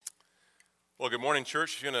Well, good morning,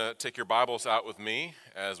 church. You're going to take your Bibles out with me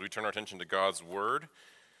as we turn our attention to God's Word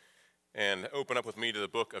and open up with me to the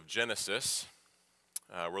book of Genesis.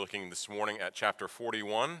 We're looking this morning at chapter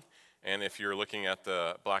 41, and if you're looking at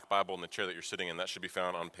the black Bible in the chair that you're sitting in, that should be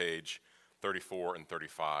found on page 34 and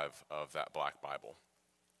 35 of that black Bible.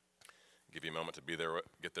 I'll give you a moment to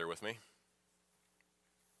get there with me.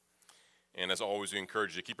 And as always, we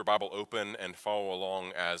encourage you to keep your Bible open and follow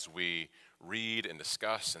along as we read and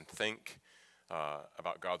discuss and think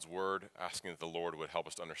about God's Word, asking that the Lord would help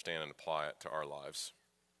us to understand and apply it to our lives.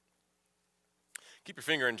 Keep your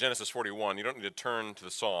finger in Genesis 41. You don't need to turn to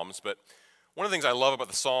the Psalms, but one of the things I love about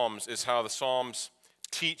the Psalms is how the Psalms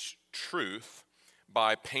teach truth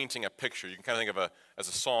by painting a picture. You can kind of think of a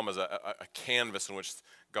psalm as a canvas in which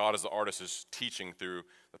God as the artist is teaching through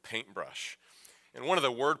the paintbrush. And one of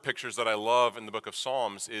the word pictures that I love in the book of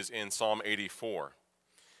Psalms is in Psalm 84.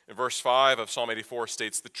 In verse 5 of Psalm 84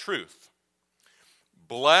 states the truth.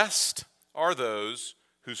 Blessed are those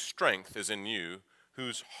whose strength is in you,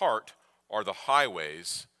 whose heart are the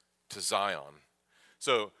highways to Zion.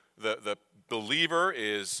 So the believer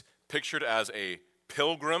is pictured as a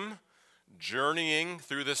pilgrim journeying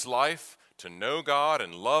through this life to know God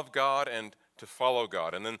and love God and to follow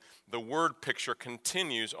God. And then the word picture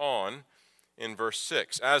continues on in verse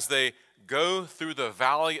 6. As they go through the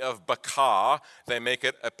valley of Baca, they make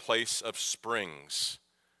it a place of springs.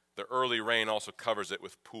 The early rain also covers it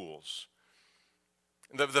with pools.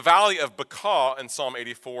 The valley of Baca in Psalm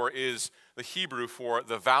 84 is the Hebrew for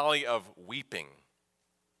the valley of weeping.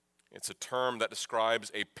 It's a term that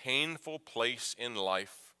describes a painful place in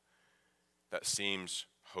life that seems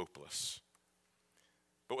hopeless.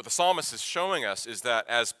 But what the psalmist is showing us is that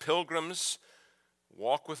as pilgrims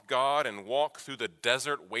walk with God and walk through the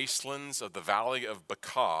desert wastelands of the valley of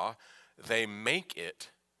Baca, they make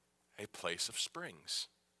it a place of springs.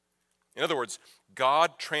 In other words,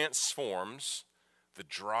 God transforms the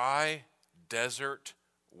dry desert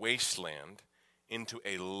wasteland into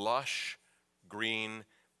a lush green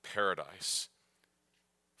paradise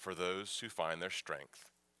for those who find their strength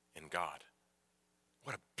in God.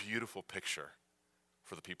 What a beautiful picture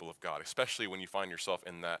for the people of God, especially when you find yourself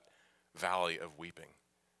in that valley of weeping.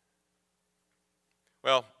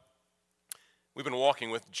 Well, we've been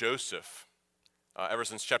walking with Joseph ever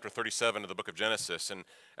since chapter 37 of the book of Genesis. And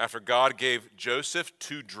after God gave Joseph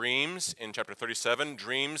two dreams in chapter 37,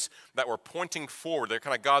 dreams that were pointing forward, they're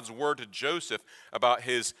kind of God's word to Joseph about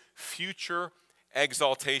his future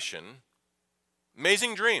exaltation.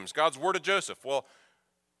 Amazing dreams, God's word to Joseph. Well,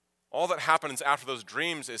 all that happens after those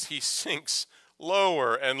dreams is he sinks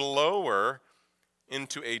lower and lower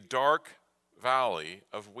into a dark valley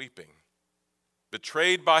of weeping.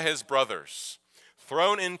 Betrayed by his brothers,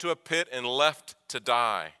 thrown into a pit and left to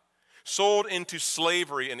die, sold into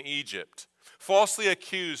slavery in Egypt, falsely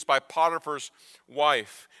accused by Potiphar's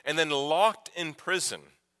wife, and then locked in prison.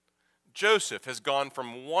 Joseph has gone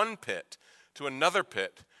from one pit to another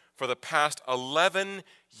pit for the past 11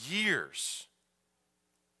 years.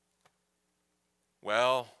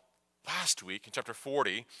 Well, last week in chapter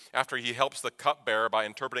 40, after he helps the cupbearer by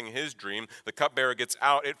interpreting his dream, the cupbearer gets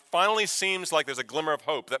out. It finally seems like there's a glimmer of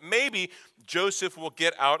hope that maybe Joseph will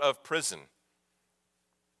get out of prison.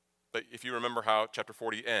 But if you remember how chapter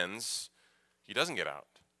 40 ends, he doesn't get out.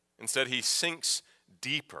 Instead, he sinks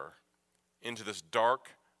deeper into this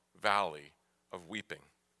dark valley of weeping.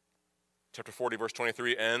 Chapter 40, verse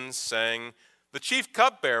 23 ends saying, "The chief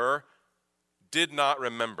cupbearer did not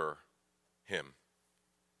remember him,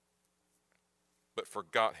 but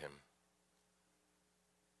forgot him."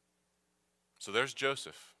 So there's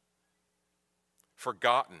Joseph,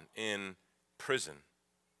 forgotten in prison,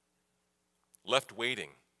 left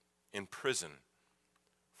waiting in prison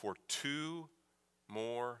for 2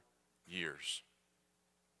 more years.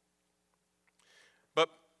 But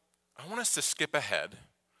I want us to skip ahead.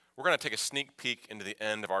 We're going to take a sneak peek into the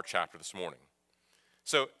end of our chapter this morning.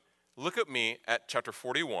 So look at me at chapter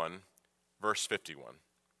 41, verse 51.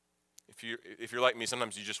 If you're like me,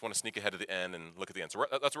 sometimes you just want to sneak ahead to the end and look at the end. So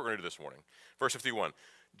that's what we're going to do this morning. Verse 51,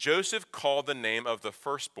 Joseph called the name of the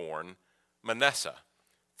firstborn Manasseh,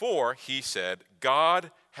 for he said,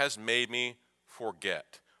 God has made me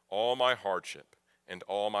forget all my hardship and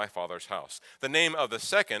all my father's house. The name of the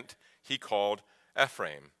second he called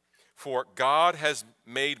Ephraim, for God has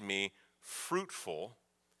made me fruitful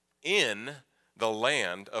in the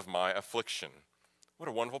land of my affliction. What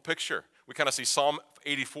a wonderful picture. We kind of see Psalm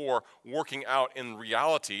 84 working out in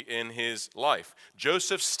reality in his life.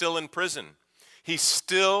 Joseph's still in prison. He's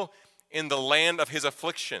still in the land of his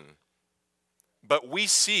affliction. But we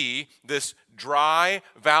see this dry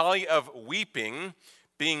valley of weeping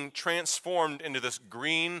being transformed into this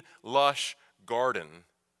green, lush garden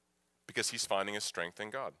because he's finding his strength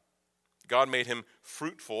in God. God made him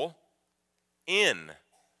fruitful in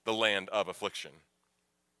the land of affliction.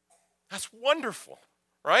 That's wonderful,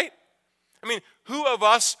 right? I mean, who of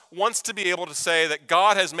us wants to be able to say that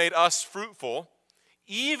God has made us fruitful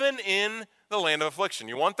even in the land of affliction?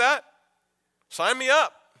 You want that? Sign me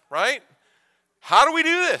up, right? How do we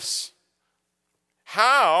do this?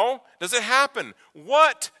 How does it happen?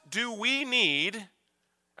 What do we need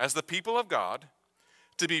as the people of God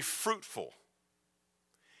to be fruitful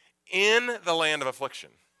in the land of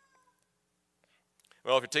affliction?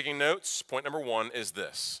 Well, if you're taking notes, point number 1 is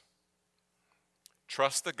this.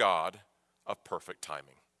 Trust the God of perfect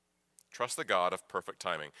timing. Trust the God of perfect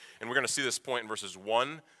timing. And we're going to see this point in verses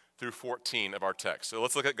 1 through 14 of our text. So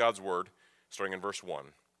let's look at God's word, starting in verse 1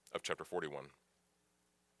 of chapter 41.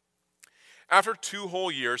 After 2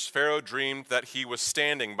 whole years, Pharaoh dreamed that he was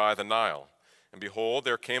standing by the Nile. And behold,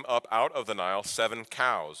 there came up out of the Nile 7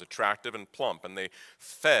 cows, attractive and plump, and they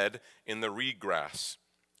fed in the reed grass.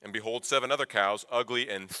 And behold, 7 other cows, ugly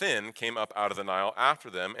and thin, came up out of the Nile after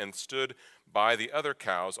them and stood by the other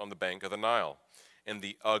cows on the bank of the Nile. And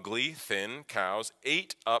the ugly, thin cows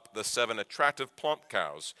ate up the 7 attractive, plump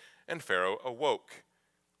cows. And Pharaoh awoke.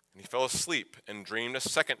 And he fell asleep and dreamed a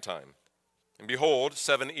second time. And behold,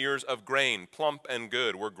 7 ears of grain, plump and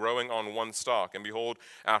good, were growing on one stalk. And behold,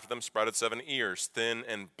 after them sprouted 7 ears, thin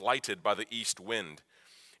and blighted by the east wind.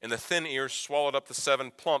 And the thin ears swallowed up the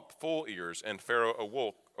 7 plump, full ears. And Pharaoh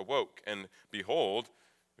awoke, and behold,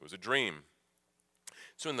 it was a dream.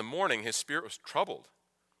 So in the morning his spirit was troubled,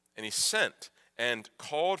 and he sent and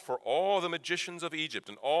called for all the magicians of Egypt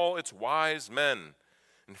and all its wise men.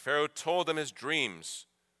 And Pharaoh told them his dreams,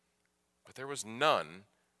 but there was none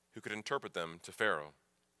who could interpret them to Pharaoh.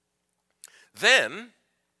 Then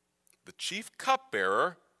the chief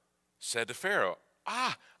cupbearer said to Pharaoh,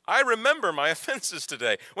 I remember my offenses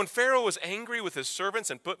today. When Pharaoh was angry with his servants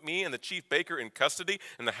and put me and the chief baker in custody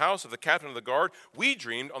in the house of the captain of the guard, we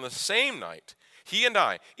dreamed on the same night, he and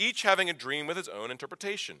I, each having a dream with his own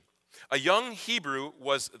interpretation. A young Hebrew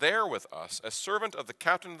was there with us, a servant of the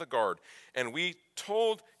captain of the guard, and we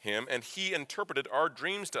told him, and he interpreted our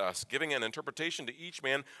dreams to us, giving an interpretation to each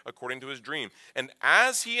man according to his dream. And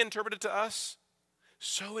as he interpreted to us,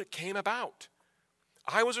 so it came about.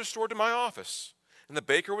 I was restored to my office, and the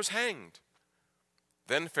baker was hanged.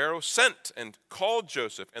 Then Pharaoh sent and called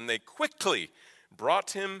Joseph, and they quickly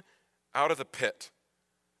brought him out of the pit.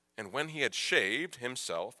 And when he had shaved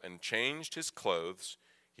himself and changed his clothes,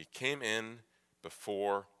 he came in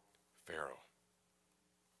before Pharaoh.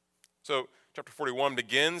 So chapter 41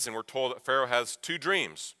 begins, and we're told that Pharaoh has 2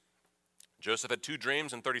 dreams. Joseph had 2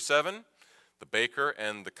 dreams in 37. The baker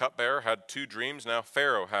and the cupbearer had 2 dreams. Now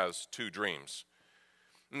Pharaoh has 2 dreams.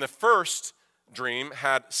 And the first dream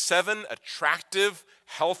had 7 attractive,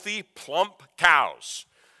 healthy, plump cows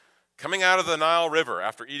coming out of the Nile River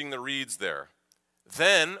after eating the reeds there,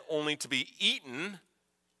 then only to be eaten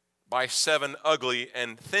by 7 ugly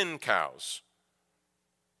and thin cows.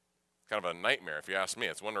 Kind of a nightmare, if you ask me.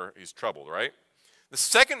 It's a wonder he's troubled, right? The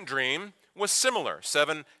second dream was similar.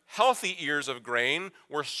 7 healthy ears of grain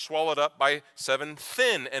were swallowed up by 7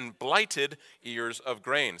 thin and blighted ears of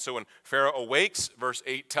grain. So when Pharaoh awakes, verse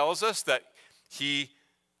 8 tells us that his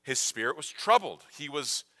spirit was troubled. He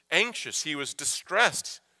was anxious. He was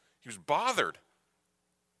distressed. He was bothered.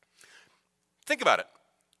 Think about it.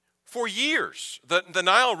 For years, the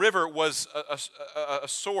Nile River was a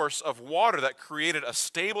source of water that created a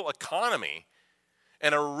stable economy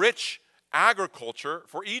and a rich agriculture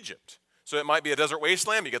for Egypt. So it might be a desert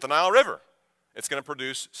wasteland, but you get the Nile River. It's going to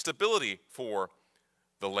produce stability for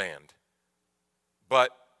the land.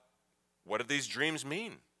 But what did these dreams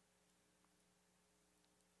mean?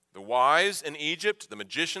 The wise in Egypt, the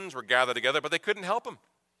magicians were gathered together, but they couldn't help them.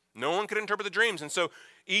 No one could interpret the dreams. And so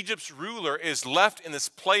Egypt's ruler is left in this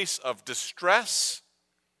place of distress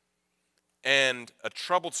and a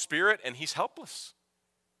troubled spirit, and he's helpless.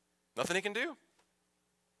 Nothing he can do.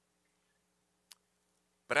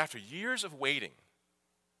 But after years of waiting,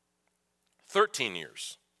 13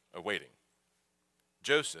 years of waiting,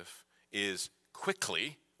 Joseph is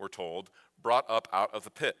quickly, we're told, brought up out of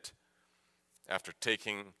the pit. After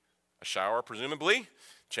taking a shower, presumably,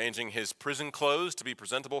 changing his prison clothes to be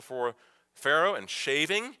presentable for Pharaoh, and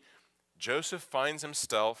shaving, Joseph finds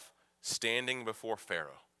himself standing before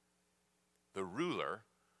Pharaoh, the ruler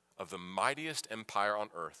of the mightiest empire on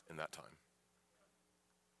earth in that time.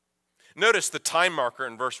 Notice the time marker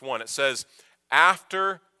in verse 1. It says,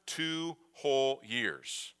 after 2 whole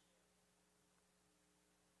years.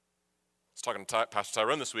 was talking to Pastor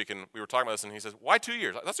Tyrone this week, and we were talking about this, and he says, why 2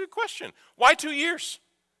 years? That's a good question. Why 2 years?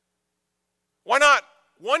 Why not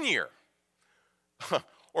 1 year?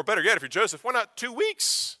 Or better yet, if you're Joseph, why not 2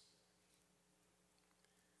 weeks?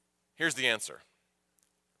 Here's the answer.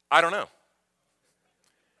 I don't know.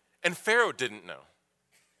 And Pharaoh didn't know.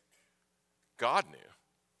 God knew,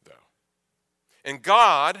 though. And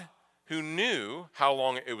God, who knew how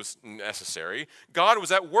long it was necessary, God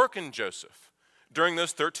was at work in Joseph during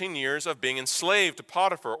those 13 years of being enslaved to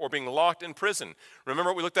Potiphar or being locked in prison.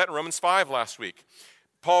 Remember what we looked at in Romans 5 last week.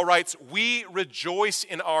 Paul writes, we rejoice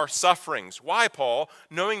in our sufferings. Why, Paul?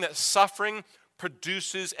 Knowing that suffering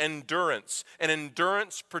produces endurance, and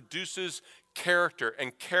endurance produces character,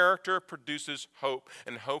 and character produces hope,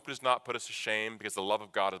 and hope does not put us to shame because the love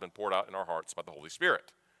of God has been poured out in our hearts by the Holy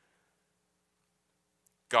Spirit.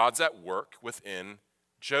 God's at work within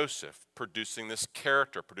Joseph, producing this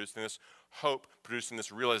character, producing this hope, producing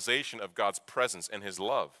this realization of God's presence and his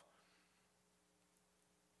love.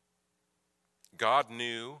 God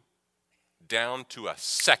knew down to a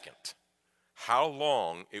second how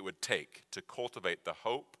long it would take to cultivate the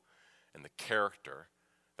hope and the character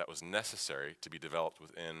that was necessary to be developed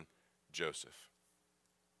within Joseph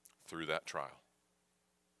through that trial.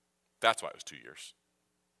 That's why it was 2 years.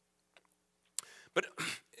 But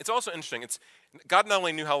it's also interesting. God not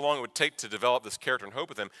only knew how long it would take to develop this character and hope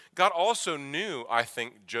with him, God also knew, I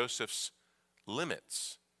think, Joseph's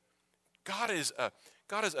limits. God is a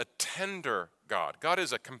tender God. God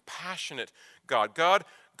is a compassionate God.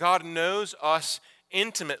 God knows us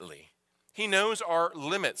intimately. He knows our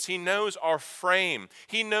limits. He knows our frame.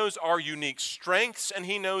 He knows our unique strengths, and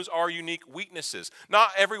he knows our unique weaknesses.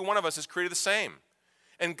 Not every one of us is created the same.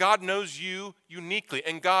 And God knows you uniquely,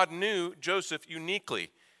 and God knew Joseph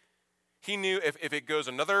uniquely. He knew if it goes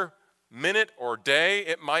another minute or day,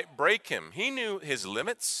 it might break him. He knew his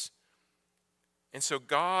limits. And so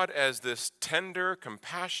God, as this tender,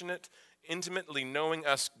 compassionate, intimately knowing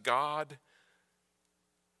us God,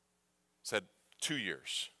 said 2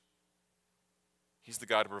 years. He's the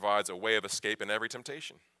God who provides a way of escape in every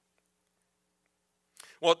temptation.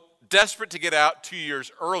 Well, desperate to get out 2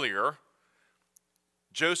 years earlier,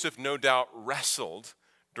 Joseph no doubt wrestled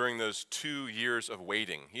during those 2 years of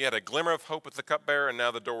waiting. He had a glimmer of hope with the cupbearer, and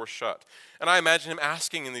now the door was shut. And I imagine him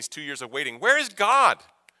asking in these 2 years of waiting, where is God?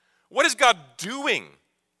 What is God doing?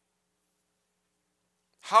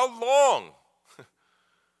 How long?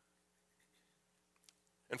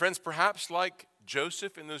 And friends, perhaps like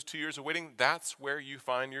Joseph in those 2 years of waiting, that's where you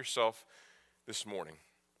find yourself this morning.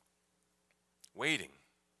 Waiting.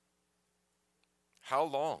 How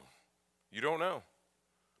long? You don't know.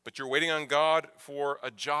 But you're waiting on God for a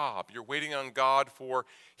job. You're waiting on God for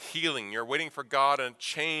healing. You're waiting for God and a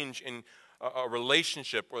change in a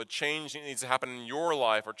relationship, or a change that needs to happen in your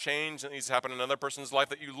life, or change that needs to happen in another person's life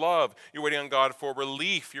that you love. You're waiting on God for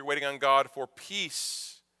relief. You're waiting on God for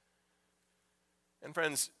peace. And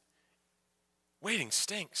friends, waiting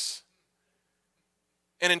stinks.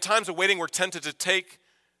 And in times of waiting, we're tempted to take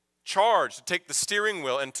charge, to take the steering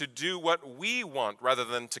wheel, and to do what we want rather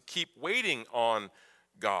than to keep waiting on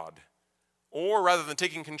God. Or rather than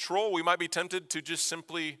taking control, we might be tempted to just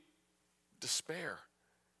simply despair.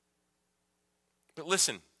 But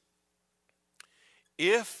listen,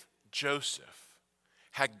 if Joseph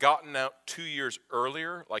had gotten out 2 years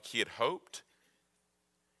earlier like he had hoped,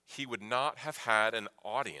 he would not have had an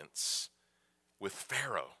audience with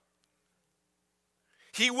Pharaoh.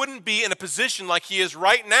 He wouldn't be in a position like he is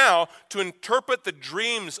right now to interpret the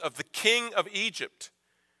dreams of the king of Egypt.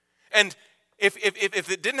 And if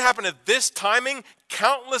it didn't happen at this timing,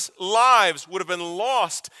 countless lives would have been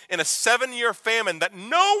lost in a 7-year famine that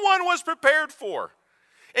no one was prepared for,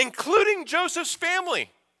 including Joseph's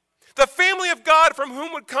family, the family of God from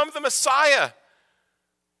whom would come the Messiah.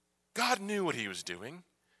 God knew what he was doing.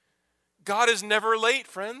 God is never late,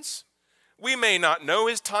 friends. We may not know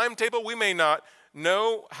his timetable. We may not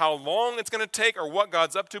know how long it's going to take or what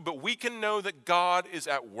God's up to, but we can know that God is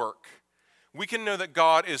at work. We can know that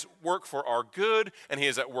God is work for our good, and he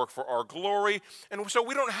is at work for our glory. And so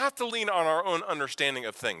we don't have to lean on our own understanding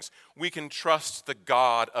of things. We can trust the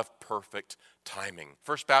God of perfect timing.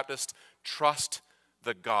 First Baptist, trust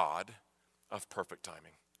the God of perfect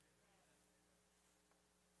timing.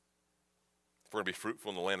 If we're going to be fruitful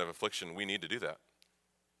in the land of affliction, we need to do that.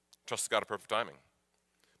 Trust the God of perfect timing.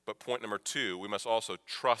 But point number 2, we must also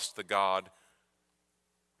trust the God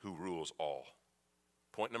who rules all.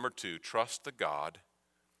 Point number 2, trust the God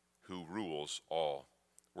who rules all.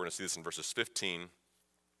 We're going to see this in verses 15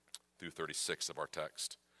 through 36 of our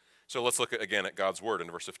text. So let's look again at God's word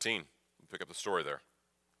in verse 15. Pick up the story there.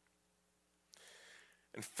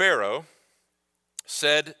 And Pharaoh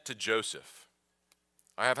said to Joseph,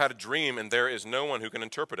 I have had a dream, and there is no one who can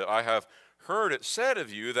interpret it. I have heard it said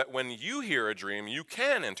of you that when you hear a dream, you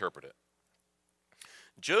can interpret it.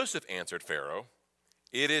 Joseph answered Pharaoh,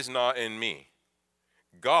 it is not in me.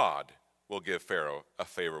 God will give Pharaoh a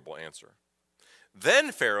favorable answer.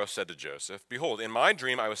 Then Pharaoh said to Joseph, behold, in my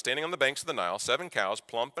dream I was standing on the banks of the Nile. 7 cows,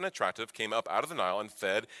 plump and attractive, came up out of the Nile and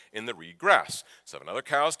fed in the reed grass. 7 other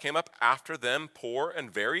cows came up after them, poor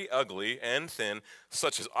and very ugly and thin,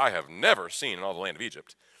 such as I have never seen in all the land of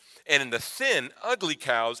Egypt. And the thin, ugly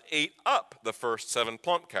cows ate up the first 7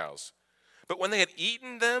 plump cows. But when they had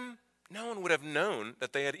eaten them, no one would have known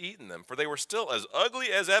that they had eaten them, for they were still as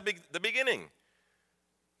ugly as at the beginning.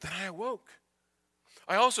 Then I awoke.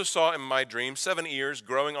 I also saw in my dream 7 ears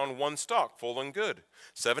growing on one stalk, full and good.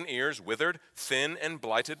 7 ears withered, thin and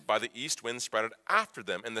blighted by the east wind sprouted after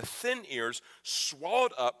them, and the thin ears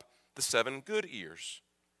swallowed up the 7 good ears.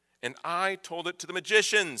 And I told it to the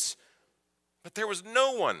magicians, but there was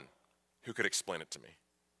no one who could explain it to me.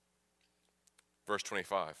 Verse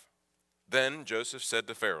 25. Then Joseph said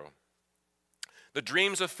to Pharaoh, the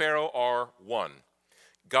dreams of Pharaoh are one.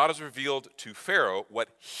 God has revealed to Pharaoh what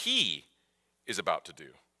he is about to do.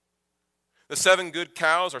 The 7 good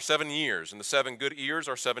cows are 7 years, and the 7 good ears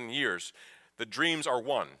are 7 years. The dreams are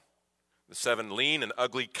one. The 7 lean and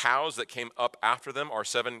ugly cows that came up after them are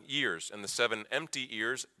 7 years, and the 7 empty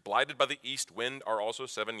ears, blighted by the east wind, are also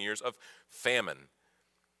 7 years of famine.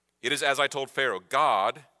 It is as I told Pharaoh,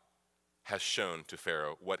 God has shown to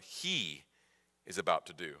Pharaoh what he is about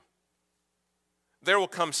to do. There will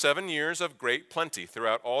come 7 years of great plenty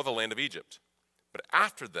throughout all the land of Egypt, but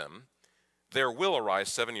after them there will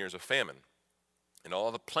arise 7 years of famine, and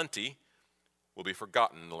all the plenty will be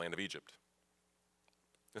forgotten in the land of Egypt.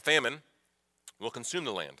 The famine will consume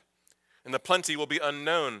the land, and the plenty will be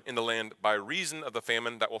unknown in the land by reason of the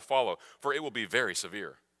famine that will follow, for it will be very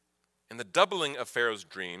severe. And the doubling of Pharaoh's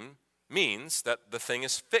dream means that the thing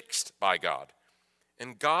is fixed by God,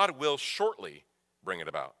 and God will shortly bring it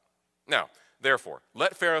about. Now, therefore,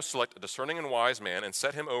 let Pharaoh select a discerning and wise man and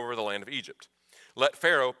set him over the land of Egypt. Let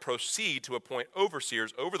Pharaoh proceed to appoint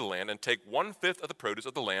overseers over the land and take 1/5 of the produce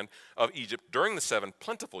of the land of Egypt during the 7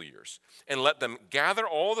 plentiful years, and let them gather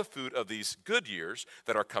all the food of these good years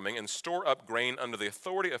that are coming and store up grain under the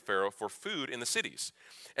authority of Pharaoh for food in the cities,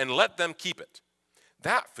 and let them keep it.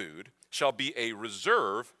 That food shall be a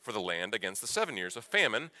reserve for the land against the 7 years of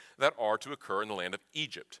famine that are to occur in the land of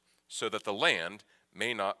Egypt, so that the land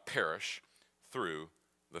may not perish through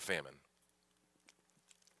the famine.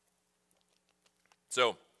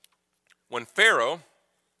 So, when Pharaoh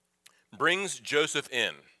brings Joseph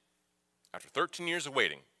in, after 13 years of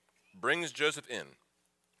waiting, brings Joseph in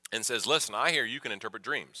and says, listen, I hear you can interpret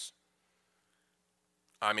dreams.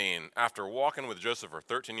 I mean, after walking with Joseph for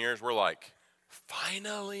 13 years, we're like,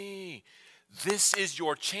 finally, this is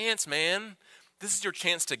your chance, man. This is your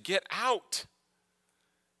chance to get out.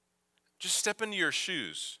 Just step into your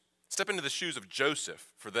shoes. Step into the shoes of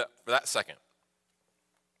Joseph for that second.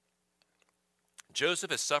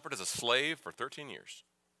 Joseph has suffered as a slave for 13 years,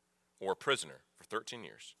 or a prisoner for 13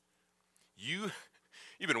 years. You've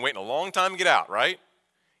been waiting a long time to get out, right?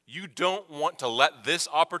 You don't want to let this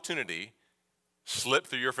opportunity slip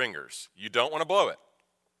through your fingers. You don't want to blow it.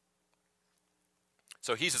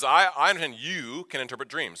 So he says, I understand you can interpret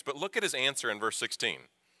dreams. But look at his answer in verse 16.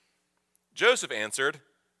 Joseph answered,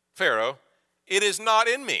 Pharaoh, it is not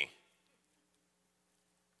in me.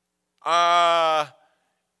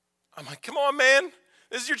 I'm like, come on, man.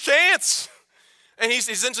 This is your chance. And he's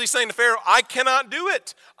essentially saying to Pharaoh, I cannot do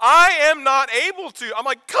it. I am not able to. I'm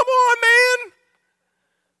like, come on, man.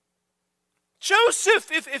 Joseph,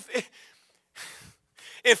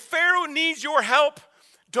 if Pharaoh needs your help,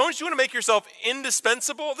 don't you want to make yourself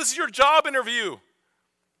indispensable? This is your job interview.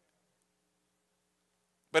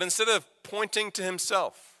 But instead of pointing to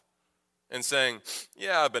himself and saying,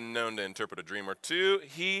 yeah, I've been known to interpret a dream or two,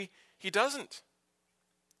 he doesn't.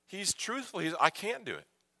 He's truthful. I can't do it.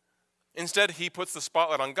 Instead, he puts the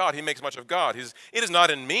spotlight on God. He makes much of God. It is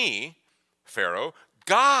not in me, Pharaoh.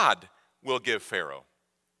 God will give Pharaoh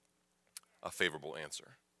a favorable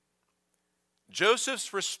answer.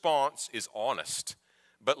 Joseph's response is honest,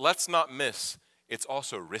 but let's not miss, it's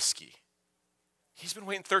also risky. He's been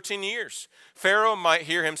waiting 13 years. Pharaoh might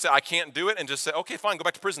hear him say, I can't do it, and just say, okay, fine, go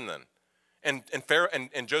back to prison then. And Pharaoh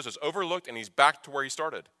and Joseph's overlooked, and he's back to where he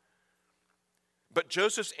started. But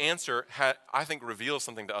Joseph's answer, I think, reveals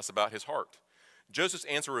something to us about his heart. Joseph's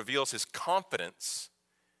answer reveals his confidence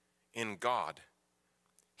in God.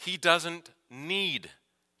 He doesn't need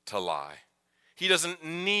to lie. He doesn't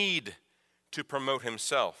need to promote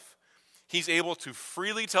himself. He's able to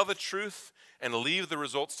freely tell the truth and leave the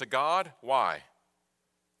results to God. Why?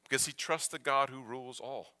 Because he trusts the God who rules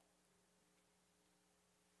all.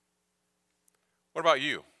 What about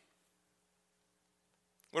you?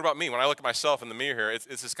 What about me? When I look at myself in the mirror here, it's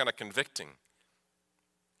just kind of convicting.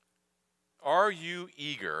 Are you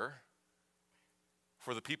eager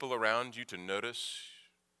for the people around you to notice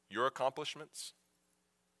your accomplishments?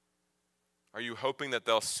 Are you hoping that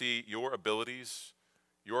they'll see your abilities,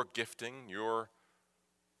 your gifting, your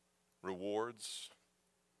rewards,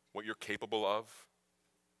 what you're capable of?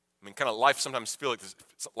 I mean, kind of life sometimes feels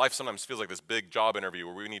like this big job interview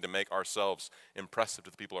where we need to make ourselves impressive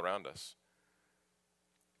to the people around us.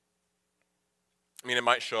 I mean, it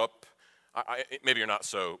might show up, maybe you're not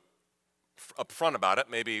so upfront about it.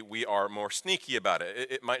 Maybe we are more sneaky about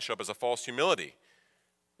it. It might show up as a false humility,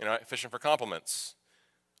 fishing for compliments.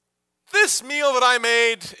 This meal that I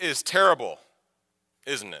made is terrible,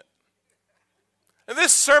 isn't it? And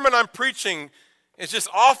this sermon I'm preaching is just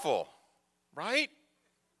awful, right?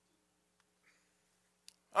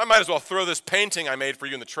 I might as well throw this painting I made for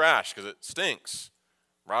you in the trash because it stinks,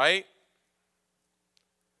 right?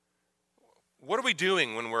 What are we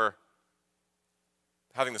doing when we're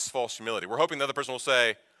having this false humility? We're hoping the other person will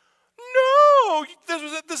say, no,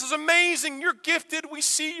 this is amazing. You're gifted. We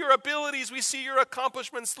see your abilities. We see your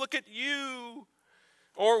accomplishments. Look at you.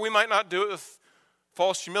 Or we might not do it with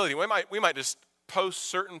false humility. We might just post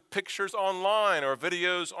certain pictures online or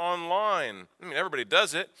videos online. I mean, everybody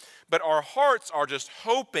does it. But our hearts are just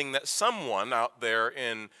hoping that someone out there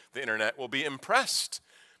in the internet will be impressed.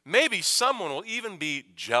 Maybe someone will even be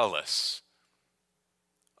jealous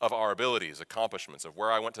of our abilities, accomplishments, of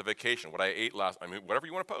where I went to vacation, what I ate whatever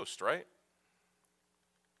you want to post, right?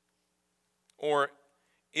 Or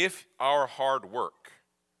if our hard work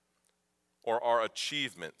or our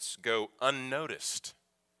achievements go unnoticed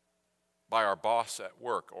by our boss at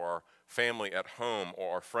work or our family at home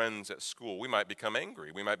or our friends at school, we might become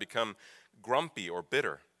angry. We might become grumpy or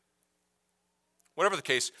bitter. Whatever the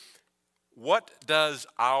case, what does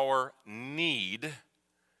our need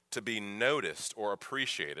to be noticed or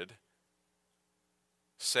appreciated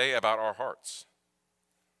say about our hearts?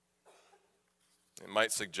 It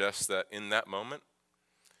might suggest that in that moment,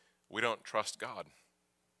 we don't trust God.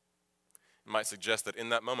 It might suggest that in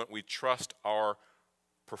that moment, we trust our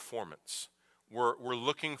performance. We're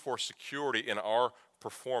looking for security in our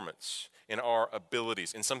performance, in our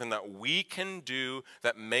abilities, in something that we can do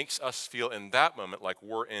that makes us feel in that moment like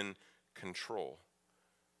we're in control.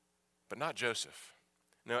 But not Joseph.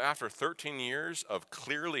 No, after 13 years of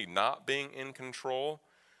clearly not being in control,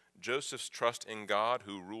 Joseph's trust in God,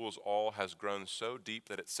 who rules all, has grown so deep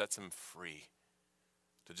that it sets him free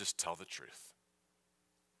to just tell the truth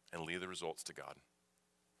and leave the results to God.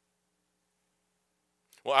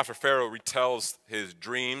 Well, after Pharaoh retells his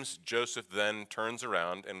dreams, Joseph then turns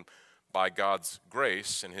around and, by God's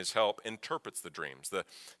grace and his help, interprets the dreams. The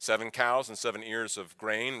 7 cows and 7 ears of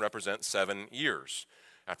grain represent 7 years.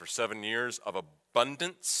 After 7 years of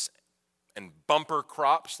abundance and bumper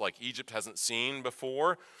crops like Egypt hasn't seen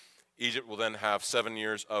before, Egypt will then have 7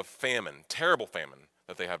 years of famine, terrible famine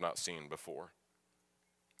that they have not seen before.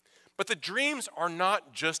 But the dreams are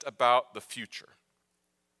not just about the future.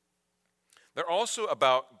 They're also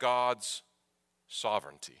about God's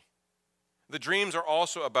sovereignty. The dreams are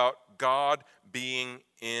also about God being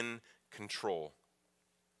in control.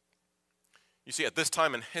 You see, at this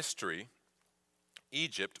time in history,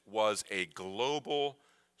 Egypt was a global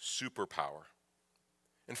superpower.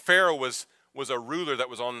 And Pharaoh was a ruler that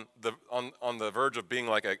was on the verge of being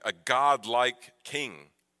like a godlike king.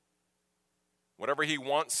 Whatever he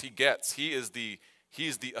wants, he gets. He is the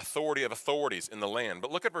authority of authorities in the land.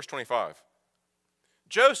 But look at verse 25.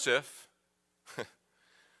 Joseph,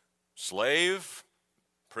 slave,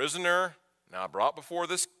 prisoner, now brought before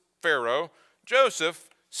this Pharaoh, Joseph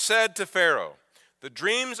said to Pharaoh, the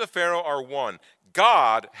dreams of Pharaoh are one.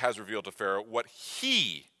 God has revealed to Pharaoh what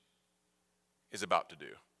he is about to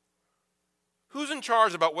do. Who's in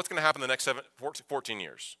charge about what's going to happen in the next 14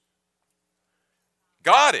 years?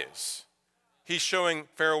 God is. He's showing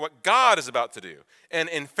Pharaoh what God is about to do. And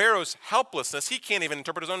in Pharaoh's helplessness, he can't even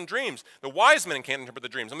interpret his own dreams. The wise men can't interpret the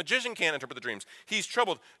dreams. The magician can't interpret the dreams. He's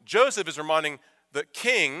troubled. Joseph is reminding the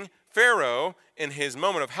king, Pharaoh, in his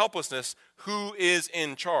moment of helplessness, who is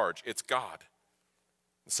in charge. It's God.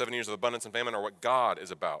 The 7 years of abundance and famine are what God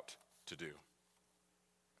is about to do.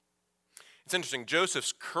 It's interesting,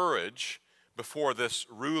 Joseph's courage before this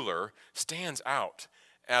ruler stands out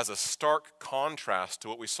as a stark contrast to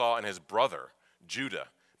what we saw in his brother, Judah,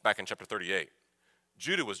 back in chapter 38.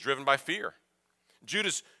 Judah was driven by fear.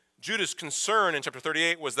 Judah's Judah's concern in chapter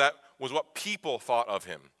 38 was what people thought of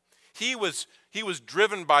him. He was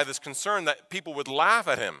driven by this concern that people would laugh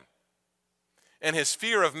at him. And his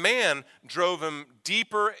fear of man drove him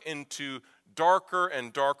deeper into darker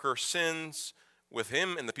and darker sins with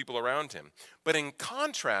him and the people around him. But in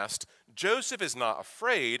contrast, Joseph is not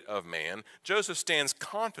afraid of man. Joseph stands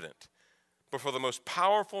confident before the most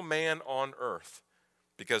powerful man on earth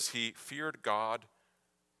because he feared God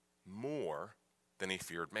more than he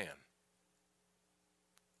feared man.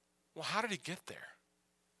 Well, how did he get there?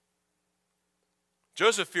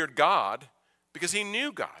 Joseph feared God because he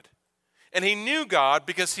knew God. And he knew God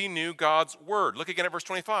because he knew God's word. Look again at verse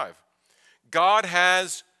 25. God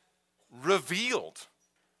has revealed.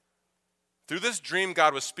 Through this dream,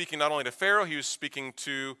 God was speaking not only to Pharaoh, he was speaking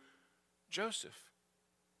to Joseph.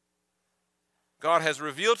 God has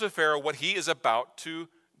revealed to Pharaoh what he is about to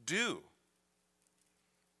do.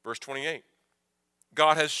 Verse 28.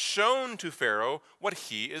 God has shown to Pharaoh what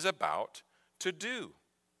he is about to do.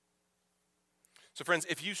 So friends,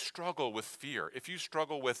 if you struggle with fear, if you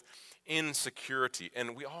struggle with insecurity,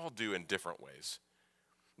 and we all do in different ways,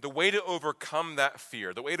 the way to overcome that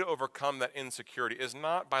fear, the way to overcome that insecurity is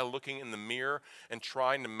not by looking in the mirror and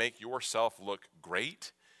trying to make yourself look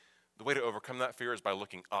great. The way to overcome that fear is by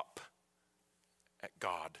looking up at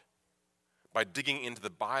God, by digging into the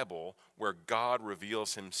Bible where God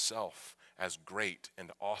reveals himself as great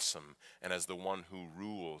and awesome and as the one who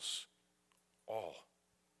rules all.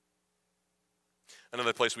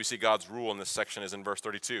 Another place we see God's rule in this section is in verse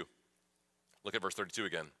 32. Look at verse 32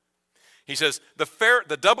 again. He says,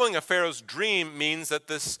 the doubling of Pharaoh's dream means that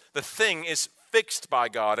the thing is fixed by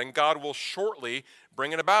God, and God will shortly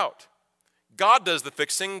bring it about. God does the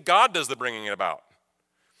fixing, God does the bringing it about.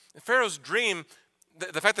 Pharaoh's dream,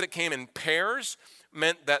 the fact that it came in pairs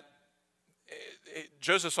meant that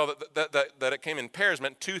Joseph saw that it came in pairs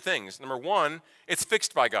meant two things. Number one, it's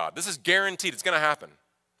fixed by God. This is guaranteed, it's going to happen.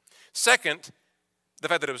 Second, the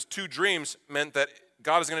fact that it was two dreams meant that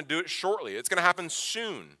God is going to do it shortly. It's going to happen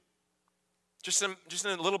soon. Just in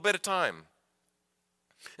a little bit of time.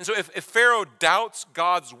 And so if Pharaoh doubts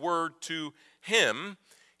God's word to him,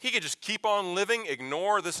 he could just keep on living,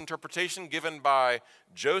 ignore this interpretation given by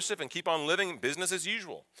Joseph, and keep on living business as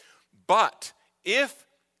usual. But if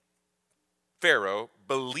Pharaoh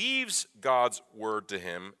believes God's word to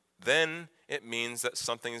him, then it means that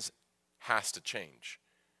something has to change.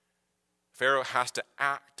 Pharaoh has to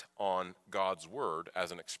act on God's word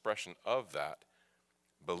as an expression of that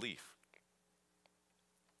belief.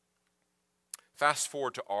 Fast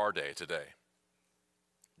forward to our day today.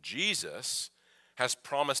 Jesus has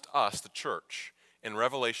promised us, the church, in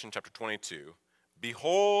Revelation chapter 22,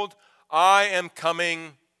 "Behold, I am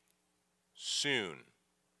coming soon."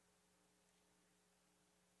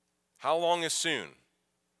 How long is soon?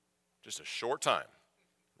 Just a short time,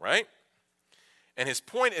 right? And his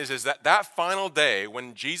point is that final day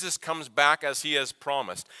when Jesus comes back as he has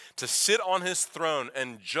promised to sit on his throne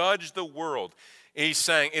and judge the world, he's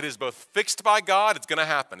saying it is both fixed by God, it's going to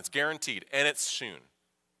happen, it's guaranteed, and it's soon.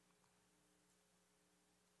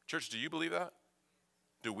 Church, do you believe that?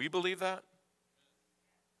 Do we believe that?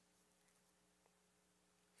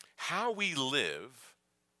 How we live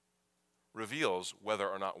reveals whether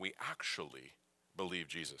or not we actually believe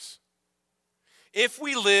Jesus. If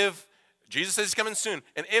we live, Jesus says he's coming soon,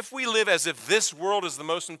 and if we live as if this world is the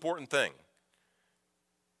most important thing,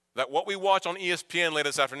 that what we watch on ESPN later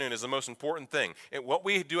this afternoon is the most important thing, and what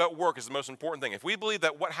we do at work is the most important thing, if we believe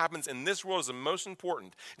that what happens in this world is the most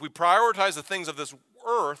important, if we prioritize the things of this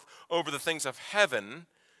earth over the things of heaven,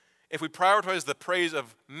 if we prioritize the praise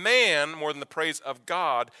of man more than the praise of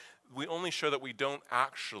God, we only show that we don't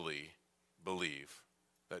actually believe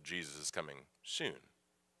that Jesus is coming soon.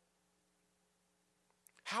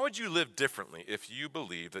 How would you live differently if you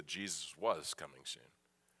believed that Jesus was coming soon?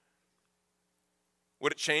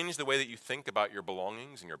 Would it change the way that you think about your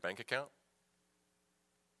belongings and your bank account?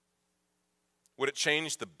 Would it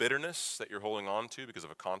change the bitterness that you're holding on to because of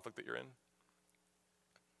a conflict that you're in?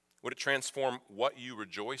 Would it transform what you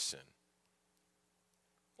rejoice in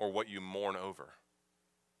or what you mourn over?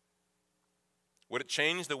 Would it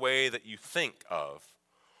change the way that you think of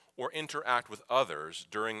or interact with others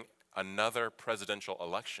during another presidential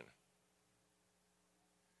election?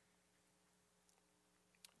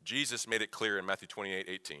 Jesus made it clear in Matthew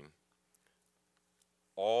 28:18,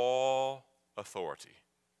 all authority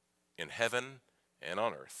in heaven and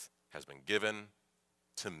on earth has been given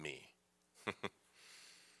to me.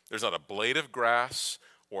 There's not a blade of grass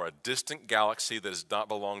or a distant galaxy that does not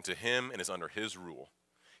belong to him and is under his rule.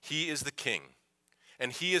 He is the king.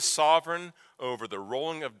 And he is sovereign over the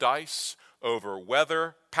rolling of dice, over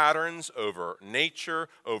weather patterns, over nature,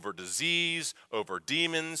 over disease, over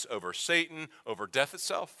demons, over Satan, over death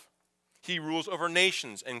itself. He rules over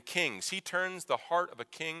nations and kings. He turns the heart of a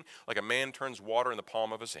king like a man turns water in the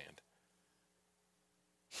palm of his hand.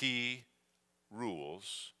 He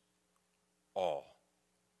rules all.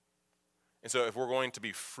 And so if we're going to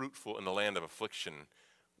be fruitful in the land of affliction,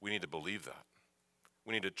 we need to believe that.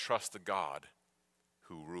 We need to trust the God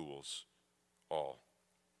who rules all.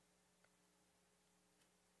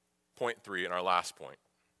 Point 3, and our last point.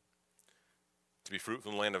 To be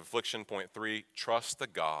fruitful in the land of affliction, point 3, trust the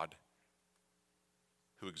God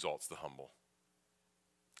who exalts the humble.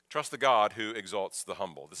 Trust the God who exalts the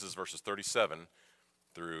humble. This is verses 37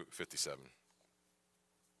 through 57.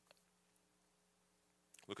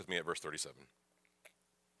 Look with me at verse 37.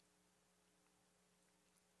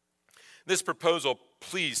 This proposal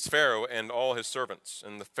pleased Pharaoh and all his servants.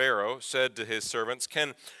 And the Pharaoh said to his servants,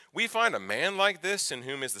 "Can we find a man like this in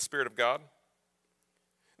whom is the Spirit of God?"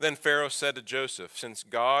 Then Pharaoh said to Joseph, "Since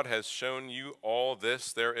God has shown you all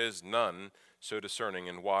this, there is none so discerning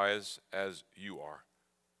and wise as you are.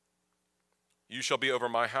 You shall be over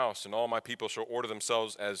my house, and all my people shall order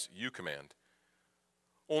themselves as you command.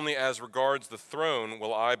 Only as regards the throne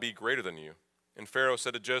will I be greater than you." And Pharaoh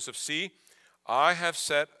said to Joseph, "See, I have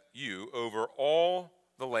set you over all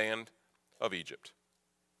the land of Egypt."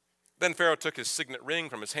 Then Pharaoh took his signet ring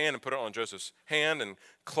from his hand and put it on Joseph's hand and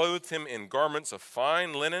clothed him in garments of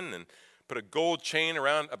fine linen and put a gold chain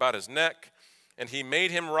about his neck. And he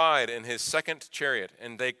made him ride in his second chariot.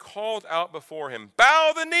 And they called out before him,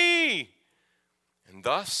 "Bow the knee!" And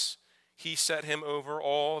thus he set him over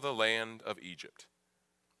all the land of Egypt.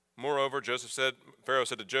 Moreover, Pharaoh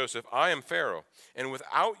said to Joseph, "I am Pharaoh, and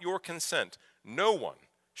without your consent, no one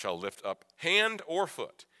shall lift up hand or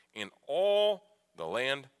foot in all the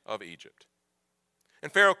land of Egypt."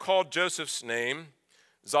 And Pharaoh called Joseph's name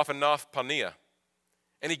Zaphanath-Paneah,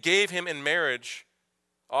 and he gave him in marriage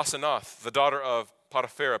Asenath, the daughter of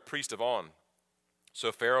Potiphar, a priest of On.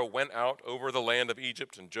 So Pharaoh went out over the land of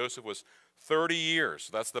Egypt, and Joseph was 30 years.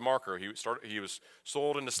 So that's the marker. He was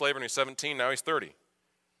sold into slavery when he was 17, now he's 30.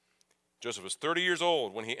 Joseph was 30 years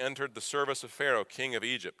old when he entered the service of Pharaoh, king of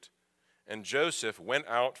Egypt. And Joseph went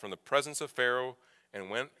out from the presence of Pharaoh and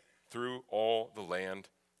went through all the land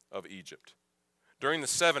of Egypt. During the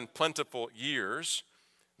 7 plentiful years,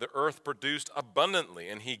 the earth produced abundantly,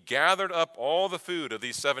 and he gathered up all the food of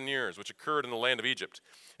these 7 years, which occurred in the land of Egypt,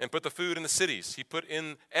 and put the food in the cities. He put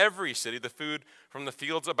in every city the food from the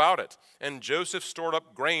fields about it. And Joseph stored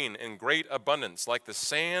up grain in great abundance, like the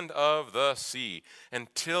sand of the sea,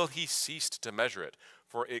 until he ceased to measure it,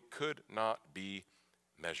 for it could not be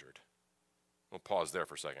measured. We'll pause there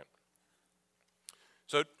for a second.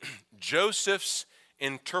 So Joseph's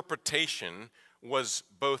interpretation was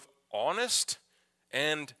both honest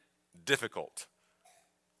and difficult.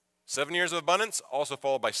 7 years of abundance, also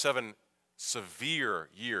followed by 7 severe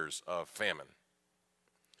years of famine.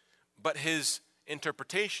 But his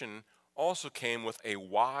interpretation also came with a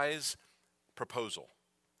wise proposal.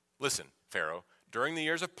 Listen, Pharaoh, during the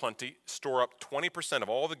years of plenty, store up 20% of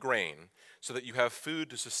all the grain so that you have food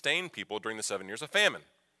to sustain people during the 7 years of famine.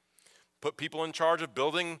 Put people in charge of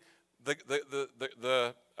building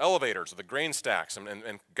the elevators, or the grain stacks,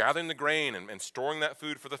 and gathering the grain and storing that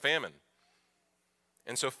food for the famine.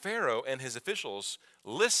 And so Pharaoh and his officials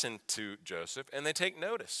listen to Joseph, and they take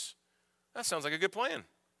notice. That sounds like a good plan.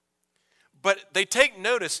 But they take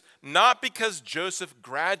notice not because Joseph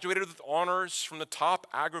graduated with honors from the top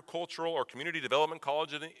agricultural or community development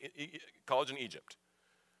college in Egypt.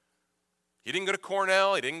 He didn't go to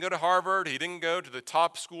Cornell, he didn't go to Harvard, he didn't go to the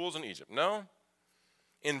top schools in Egypt. No.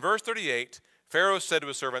 In verse 38, Pharaoh said to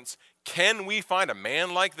his servants, "Can we find a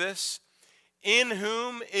man like this, in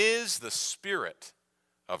whom is the Spirit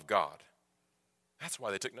of God?" That's why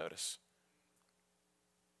they took notice.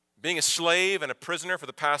 Being a slave and a prisoner for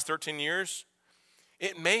the past 13 years,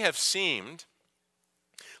 it may have seemed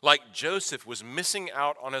like Joseph was missing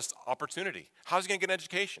out on his opportunity. How's he going to get an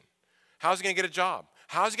education? How's he going to get a job?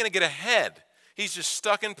 How's he going to get ahead? He's just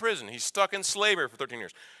stuck in prison. He's stuck in slavery for 13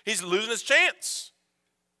 years. He's losing his chance.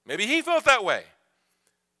 Maybe he felt that way.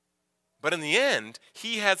 But in the end,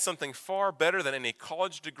 he had something far better than any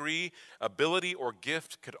college degree, ability, or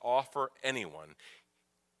gift could offer anyone.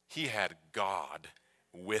 He had God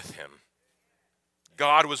with him.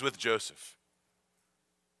 God was with Joseph.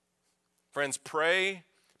 Friends, pray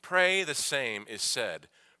the same is said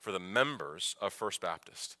for the members of First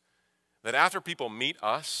Baptist. That after people meet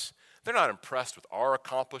us, they're not impressed with our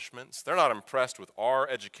accomplishments. They're not impressed with our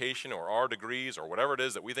education or our degrees or whatever it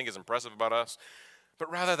is that we think is impressive about us.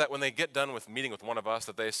 but rather that when they get done with meeting with one of us,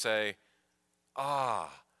 that they say,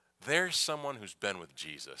 there's someone who's been with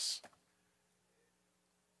Jesus.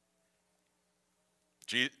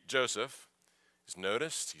 Joseph is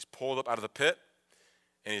noticed, he's pulled up out of the pit,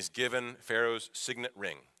 and he's given Pharaoh's signet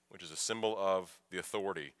ring, which is a symbol of the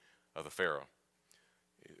authority of the Pharaoh.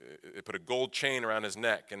 It put a gold chain around his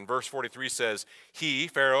neck. And verse 43 says, he,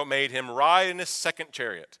 Pharaoh, made him ride in his second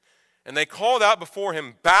chariot. And they called out before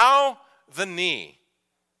him, bow the knee.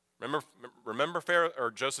 Remember Pharaoh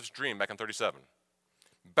or Joseph's dream back in 37.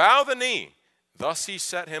 Bow the knee. Thus he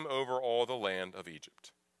set him over all the land of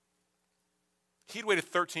Egypt. He'd waited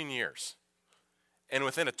 13 years. And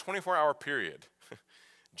within a 24-hour period,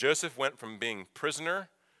 Joseph went from being prisoner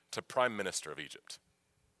to prime minister of Egypt.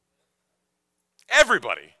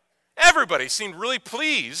 Everybody seemed really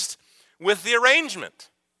pleased with the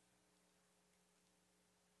arrangement.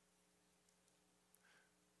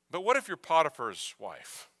 But what if you're Potiphar's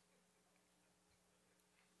wife?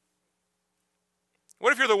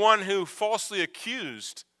 What if you're the one who falsely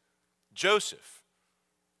accused Joseph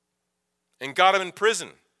and got him in prison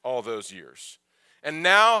all those years? And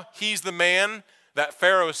now he's the man that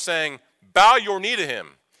Pharaoh is saying, bow your knee to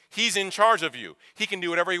him. He's in charge of you. He can do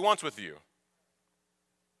whatever he wants with you.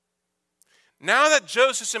 Now that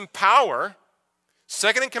Joseph's in power,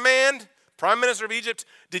 second in command, prime minister of Egypt,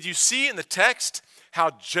 did you see in the text how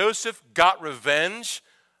Joseph got revenge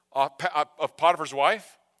of Potiphar's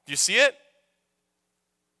wife? Do you see it?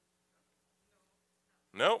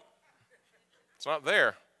 Nope. It's not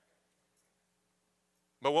there.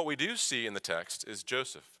 But what we do see in the text is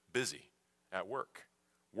Joseph busy at work,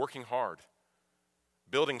 working hard,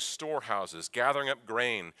 building storehouses, gathering up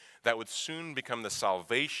grain that would soon become the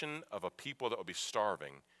salvation of a people that would be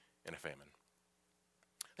starving in a famine.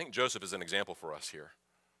 I think Joseph is an example for us here.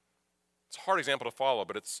 It's a hard example to follow,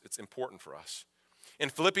 but it's important for us. In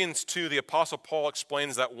Philippians 2, the Apostle Paul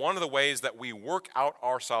explains that one of the ways that we work out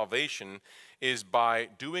our salvation is by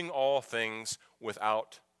doing all things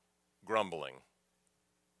without grumbling.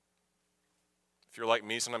 If you're like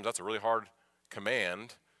me, sometimes that's a really hard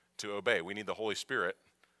command to obey. We need the Holy Spirit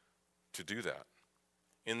to do that.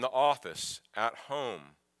 In the office, at home,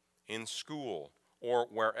 in school, or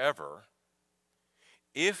wherever,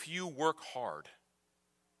 if you work hard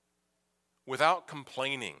without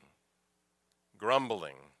complaining,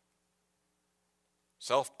 grumbling,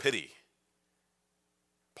 self-pity,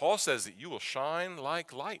 Paul says that you will shine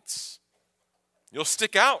like lights. You'll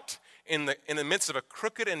stick out in the midst of a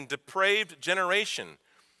crooked and depraved generation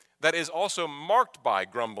that is also marked by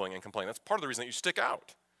grumbling and complaining. That's part of the reason that you stick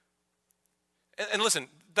out. And listen,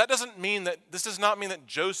 this does not mean that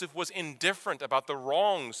Joseph was indifferent about the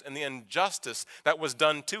wrongs and the injustice that was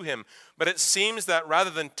done to him. But it seems that rather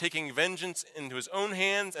than taking vengeance into his own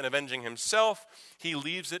hands and avenging himself, he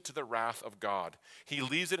leaves it to the wrath of God. He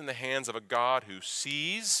leaves it in the hands of a God who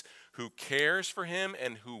sees, who cares for him,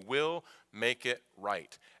 and who will make it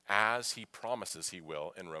right, as he promises he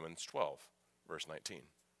will in Romans 12, verse 19.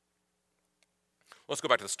 Let's go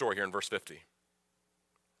back to the story here in verse 50.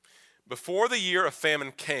 Before the year of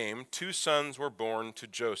famine came, 2 sons were born to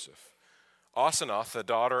Joseph. Asenath, the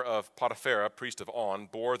daughter of Potiphar, priest of On,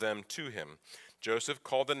 bore them to him. Joseph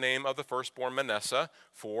called the name of the firstborn Manasseh,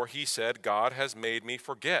 for he said, God has made me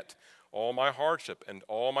forget all my hardship and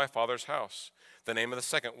all my father's house. The name of the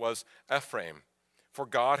second was Ephraim, for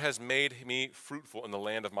God has made me fruitful in the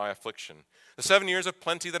land of my affliction. The 7 years of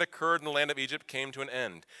plenty that occurred in the land of Egypt came to an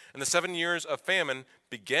end, and the 7 years of famine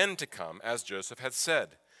began to come, as Joseph had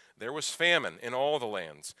said. There was famine in all the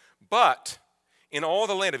lands, but in all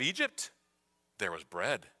the land of Egypt, there was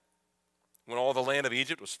bread. When all the land of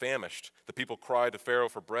Egypt was famished, the people cried to Pharaoh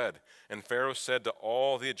for bread, and Pharaoh said to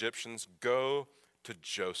all the Egyptians, go to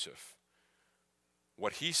Joseph.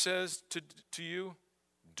 What he says to you,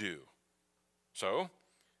 do. So,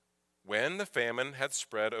 when the famine had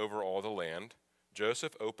spread over all the land,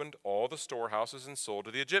 Joseph opened all the storehouses and sold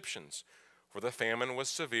to the Egyptians, for the famine was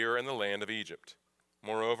severe in the land of Egypt.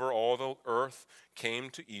 Moreover, all the earth came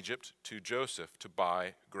to Egypt to Joseph to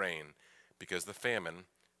buy grain, because the famine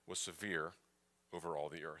was severe over all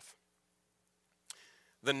the earth.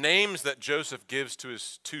 The names that Joseph gives to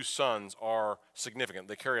his 2 sons are significant.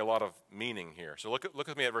 They carry a lot of meaning here. So look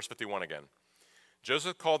with me at verse 51 again.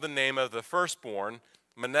 Joseph called the name of the firstborn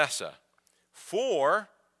Manasseh, for,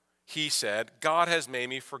 he said, God has made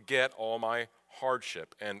me forget all my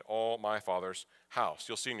hardship and all my father's house.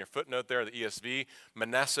 You'll see in your footnote there, the ESV,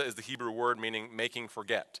 Manasseh is the Hebrew word meaning making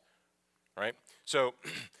forget, right? So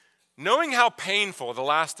knowing how painful the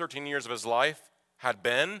last 13 years of his life had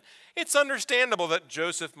been, it's understandable that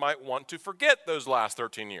Joseph might want to forget those last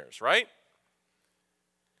 13 years, right?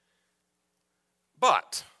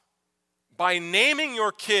 But by naming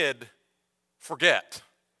your kid forget,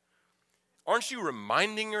 aren't you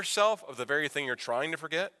reminding yourself of the very thing you're trying to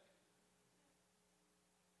forget?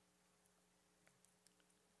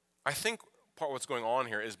 I think part of what's going on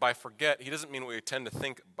here is by forget, he doesn't mean what we tend to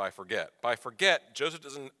think by forget. By forget,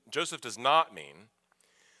 Joseph does not mean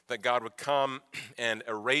that God would come and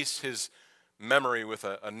erase his memory with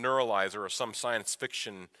a neuralizer or some science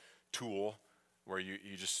fiction tool where you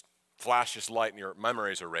just flash this light and your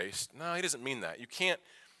memory is erased. No, he doesn't mean that. You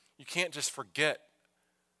can't just forget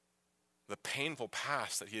the painful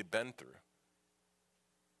past that he had been through.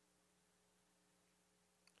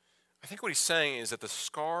 I think what he's saying is that the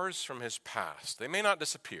scars from his past, they may not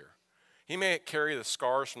disappear. He may carry the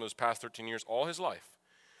scars from those past 13 years all his life.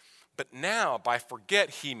 But now, by forget,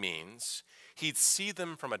 he means he'd see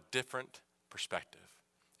them from a different perspective.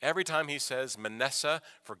 Every time he says, Manasseh,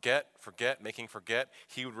 forget, making forget,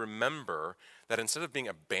 he would remember that instead of being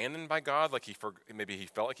abandoned by God like maybe he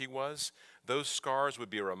felt like he was, those scars would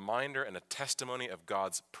be a reminder and a testimony of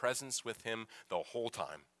God's presence with him the whole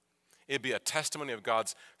time. It'd be a testimony of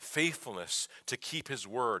God's faithfulness to keep his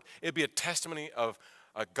word. It'd be a testimony of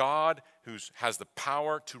a God who has the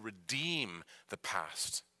power to redeem the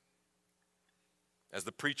past. As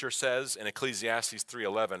the preacher says in Ecclesiastes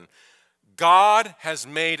 3:11, God has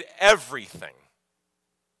made everything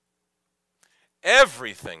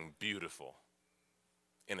beautiful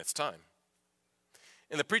in its time.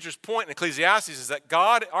 And the preacher's point in Ecclesiastes is that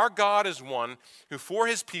our God is one who for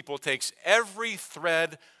his people takes every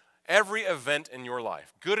thread, every event in your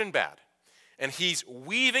life, good and bad, and he's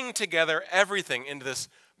weaving together everything into this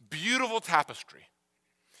beautiful tapestry,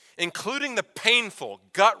 including the painful,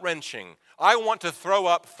 gut-wrenching, I want to throw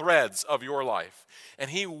up threads of your life. And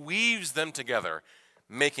he weaves them together,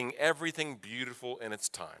 making everything beautiful in its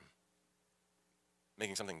time,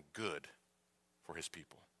 making something good for his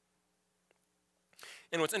people.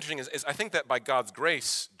 And what's interesting is I think that by God's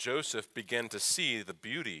grace, Joseph began to see the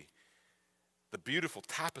beauty, the beautiful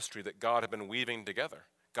tapestry that God had been weaving together.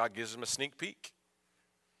 God gives him a sneak peek.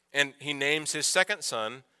 And he names his second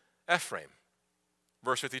son Ephraim.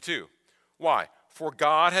 Verse 52. Why? For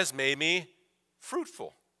God has made me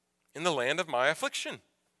fruitful in the land of my affliction.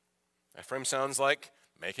 Ephraim sounds like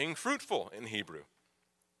making fruitful in Hebrew.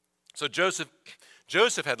 So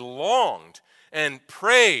Joseph had longed and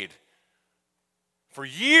prayed for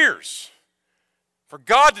years for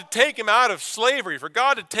God to take him out of slavery, for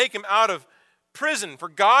God to take him out of prison, for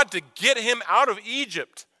God to get him out of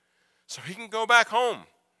Egypt so he can go back home.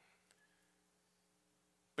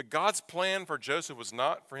 But God's plan for Joseph was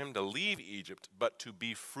not for him to leave Egypt, but to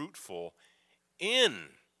be fruitful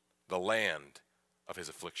in the land of his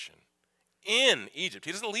affliction. In Egypt.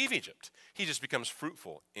 He doesn't leave Egypt. He just becomes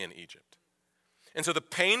fruitful in Egypt. And so the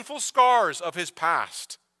painful scars of his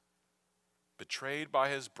past, betrayed by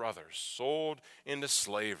his brothers, sold into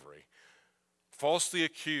slavery, falsely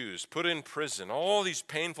accused, put in prison, all these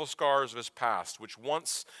painful scars of his past, which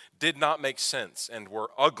once did not make sense and were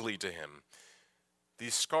ugly to him,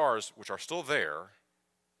 these scars, which are still there,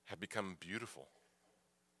 have become beautiful.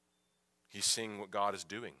 He's seeing what God is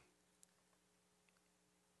doing.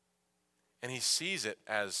 And he sees it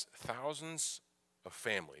as thousands of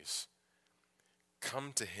families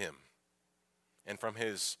come to him. And from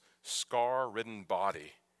his scar-ridden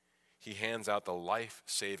body, he hands out the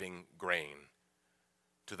life-saving grain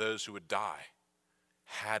to those who would die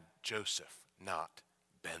had Joseph not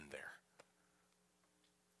been there.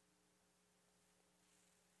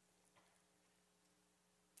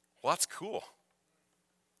 Well, that's cool.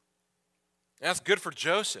 That's good for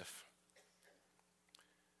Joseph.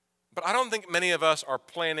 But I don't think many of us are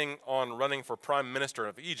planning on running for prime minister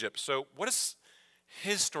of Egypt. So what has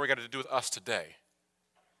his story got to do with us today?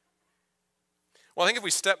 Well, I think if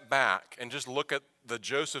we step back and just look at the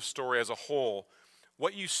Joseph story as a whole,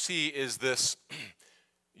 what you see is this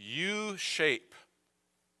U-shape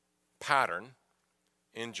pattern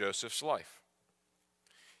in Joseph's life.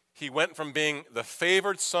 He went from being the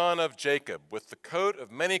favored son of Jacob with the coat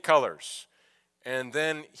of many colors, and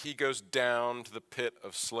then he goes down to the pit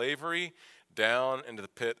of slavery, down into the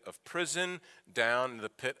pit of prison, down into the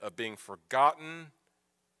pit of being forgotten.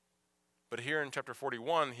 But here in chapter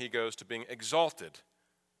 41, he goes to being exalted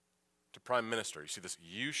to prime minister. You see this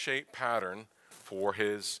U-shaped pattern for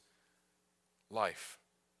his life.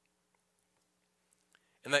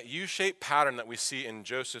 And that U-shaped pattern that we see in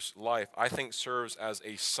Joseph's life, I think, serves as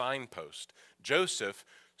a signpost. Joseph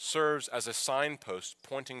serves as a signpost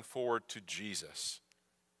pointing forward to Jesus.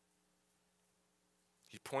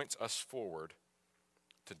 He points us forward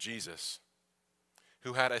to Jesus,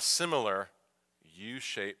 who had a similar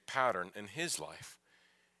U-shaped pattern in his life.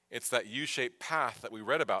 It's that U-shaped path that we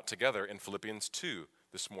read about together in Philippians 2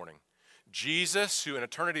 this morning. Jesus, who in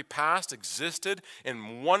eternity past existed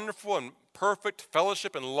in wonderful and perfect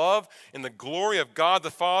fellowship and love in the glory of God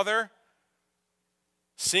the Father,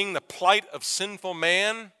 seeing the plight of sinful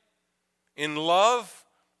man in love,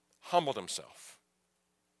 humbled himself,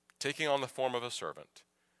 taking on the form of a servant,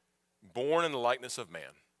 born in the likeness of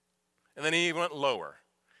man. And then he went lower.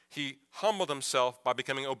 He humbled himself by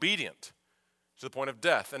becoming obedient to the point of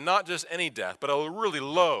death, and not just any death, but a really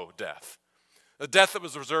low death. A death that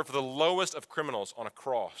was reserved for the lowest of criminals on a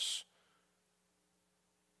cross.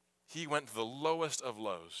 He went to the lowest of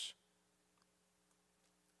lows.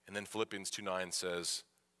 And then Philippians 2:9 says,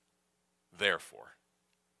 therefore,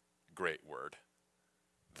 great word,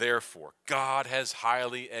 therefore, God has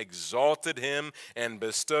highly exalted him and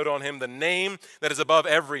bestowed on him the name that is above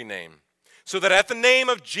every name, so that at the name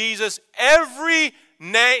of Jesus, every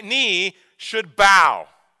knee should bow.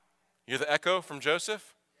 You hear the echo from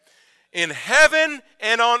Joseph? In heaven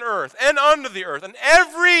and on earth and under the earth, and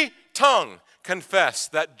every tongue confess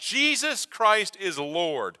that Jesus Christ is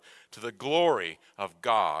Lord, to the glory of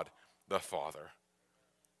God the Father.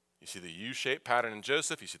 You see the U-shaped pattern in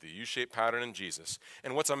Joseph, you see the U-shaped pattern in Jesus.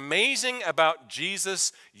 And what's amazing about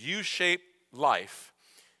Jesus' U-shaped life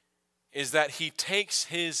is that he takes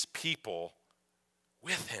his people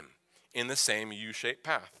with him in the same U-shaped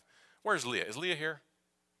path. Where's Leah? Is Leah here?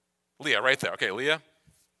 Leah, right there. Okay, Leah,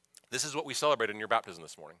 this is what we celebrated in your baptism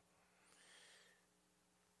this morning.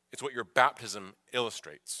 It's what your baptism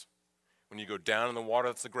illustrates. When you go down in the water,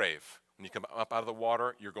 that's the grave. When you come up out of the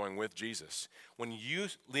water, you're going with Jesus. When you,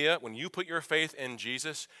 Leah, when you put your faith in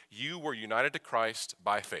Jesus, you were united to Christ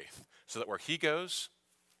by faith, so that where he goes,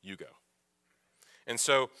 you go. And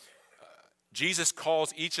so Jesus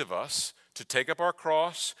calls each of us to take up our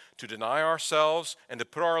cross, to deny ourselves, and to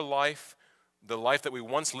put our life, the life that we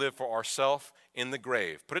once lived for ourselves, in the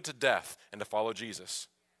grave. Put it to death and to follow Jesus.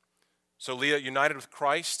 So Leah, united with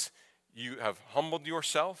Christ, you have humbled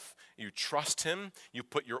yourself, you trust him, you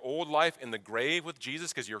put your old life in the grave with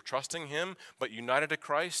Jesus because you're trusting him, but united to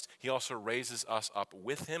Christ, he also raises us up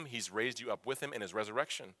with him. He's raised you up with him in his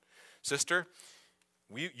resurrection. Sister,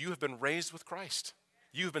 you have been raised with Christ.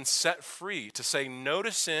 You have been set free to say no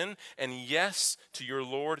to sin and yes to your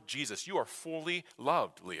Lord Jesus. You are fully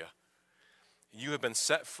loved, Leah. You have been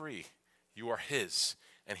set free. You are his,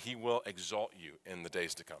 and he will exalt you in the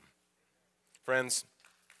days to come. Friends,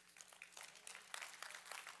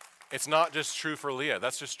 it's not just true for Leah.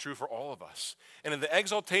 That's just true for all of us. And the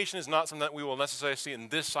exaltation is not something that we will necessarily see in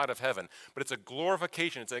this side of heaven, but it's a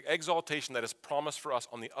glorification. It's an exaltation that is promised for us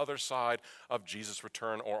on the other side of Jesus'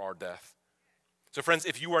 return or our death. So friends,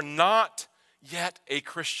 if you are not yet a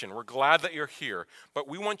Christian, we're glad that you're here, but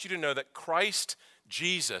we want you to know that Christ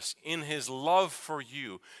Jesus, in his love for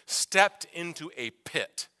you, stepped into a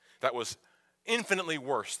pit that was infinitely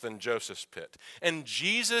worse than Joseph's pit. And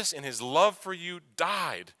Jesus, in his love for you,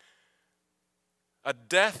 died a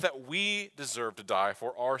death that we deserve to die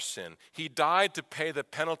for our sin. He died to pay the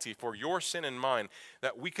penalty for your sin and mine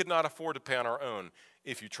that we could not afford to pay on our own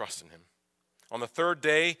if you trust in him. On the third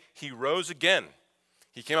day, he rose again.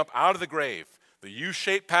 He came up out of the grave, the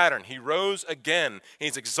U-shaped pattern. He rose again. And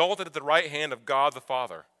he's exalted at the right hand of God the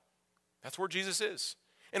Father. That's where Jesus is.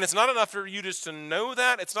 And it's not enough for you just to know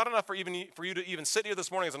that. It's not enough for you to even sit here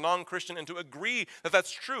this morning as a non-Christian and to agree that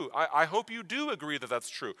that's true. I hope you do agree that that's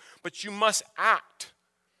true. But you must act.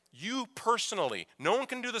 You personally. No one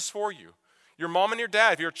can do this for you. Your mom and your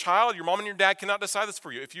dad. If you're a child, your mom and your dad cannot decide this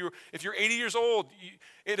for you. If you're 80 years old,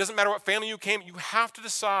 it doesn't matter what family you came. You have to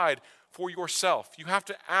decide for yourself. You have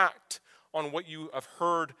to act on what you have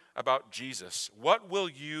heard about Jesus. What will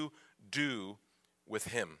you do with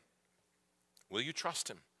him? Will you trust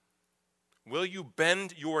him? Will you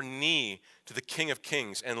bend your knee to the King of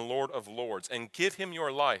Kings and Lord of Lords and give him your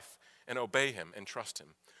life and obey him and trust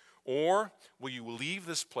him? Or will you leave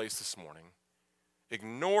this place this morning,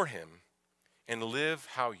 ignore him, and live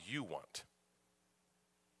how you want?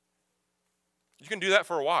 You can do that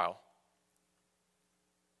for a while.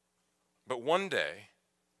 But one day,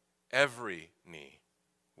 every knee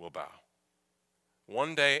will bow.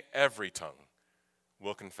 One day, every tongue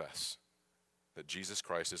will confess that Jesus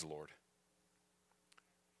Christ is Lord.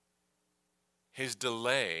 His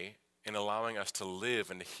delay in allowing us to live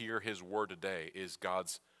and to hear his word today is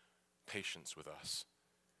God's patience with us.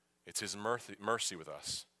 It's his mercy with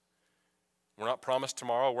us. We're not promised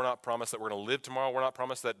tomorrow. We're not promised that we're going to live tomorrow. We're not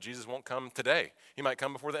promised that Jesus won't come today. He might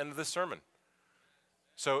come before the end of this sermon.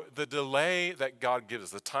 So the delay that God gives us,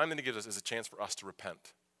 the time that he gives us, is a chance for us to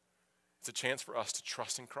repent It's a chance for us to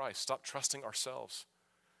trust in Christ, stop trusting ourselves,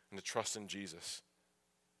 and to trust in Jesus.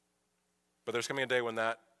 But there's coming a day when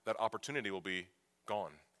that opportunity will be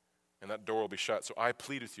gone, and that door will be shut. So I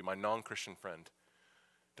plead with you, my non-Christian friend,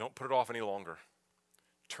 don't put it off any longer.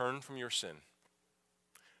 Turn from your sin.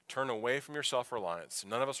 Turn away from your self-reliance.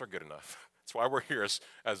 None of us are good enough. That's why we're here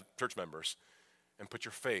as church members. And put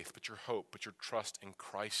your faith, put your hope, put your trust in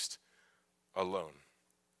Christ alone.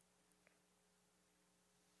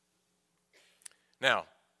 Now,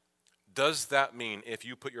 does that mean if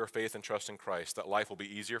you put your faith and trust in Christ that life will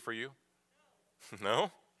be easier for you?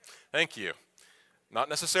 No? Thank you. Not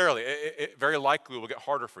necessarily. It very likely will get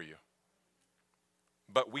harder for you.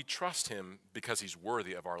 But we trust him because he's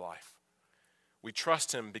worthy of our life. We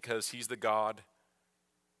trust him because he's the God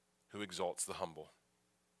who exalts the humble.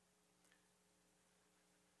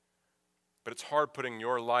 But it's hard putting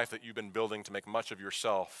your life that you've been building to make much of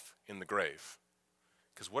yourself in the grave.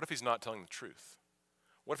 Because what if he's not telling the truth?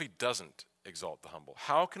 What if he doesn't exalt the humble?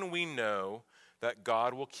 How can we know that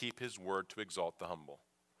God will keep his word to exalt the humble?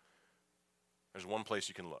 There's one place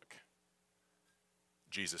you can look.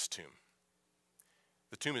 Jesus' tomb.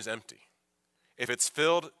 The tomb is empty. If it's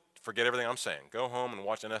filled, forget everything I'm saying. Go home and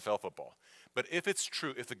watch NFL football. But if it's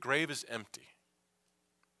true, if the grave is empty,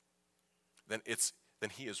 then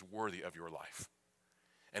he is worthy of your life.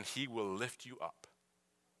 And he will lift you up.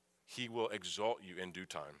 He will exalt you in due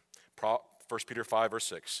time. 1 Peter 5, verse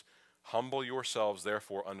 6, humble yourselves,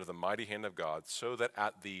 therefore, under the mighty hand of God, so that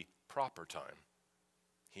at the proper time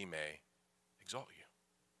he may exalt you.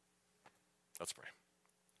 Let's pray.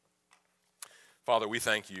 Father, we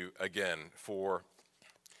thank you again for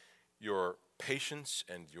your patience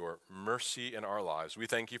and your mercy in our lives. We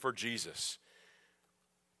thank you for Jesus,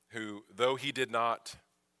 who, though he did not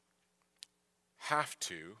have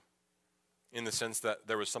to, in the sense that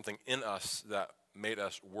there was something in us that made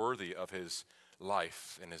us worthy of his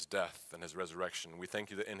life and his death and his resurrection. We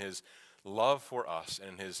thank you that in his love for us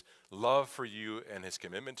and in his love for you and his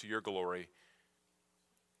commitment to your glory,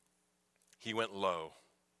 he went low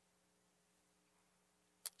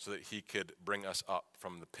so that he could bring us up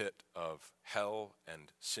from the pit of hell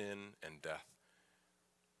and sin and death.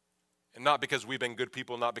 And not because we've been good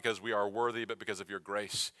people, not because we are worthy, but because of your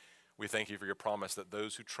grace. We thank you for your promise that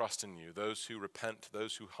those who trust in you, those who repent,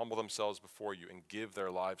 those who humble themselves before you and give their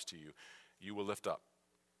lives to you, you will lift up.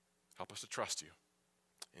 Help us to trust you.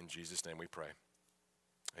 In Jesus' name we pray.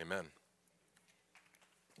 Amen.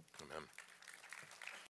 Amen.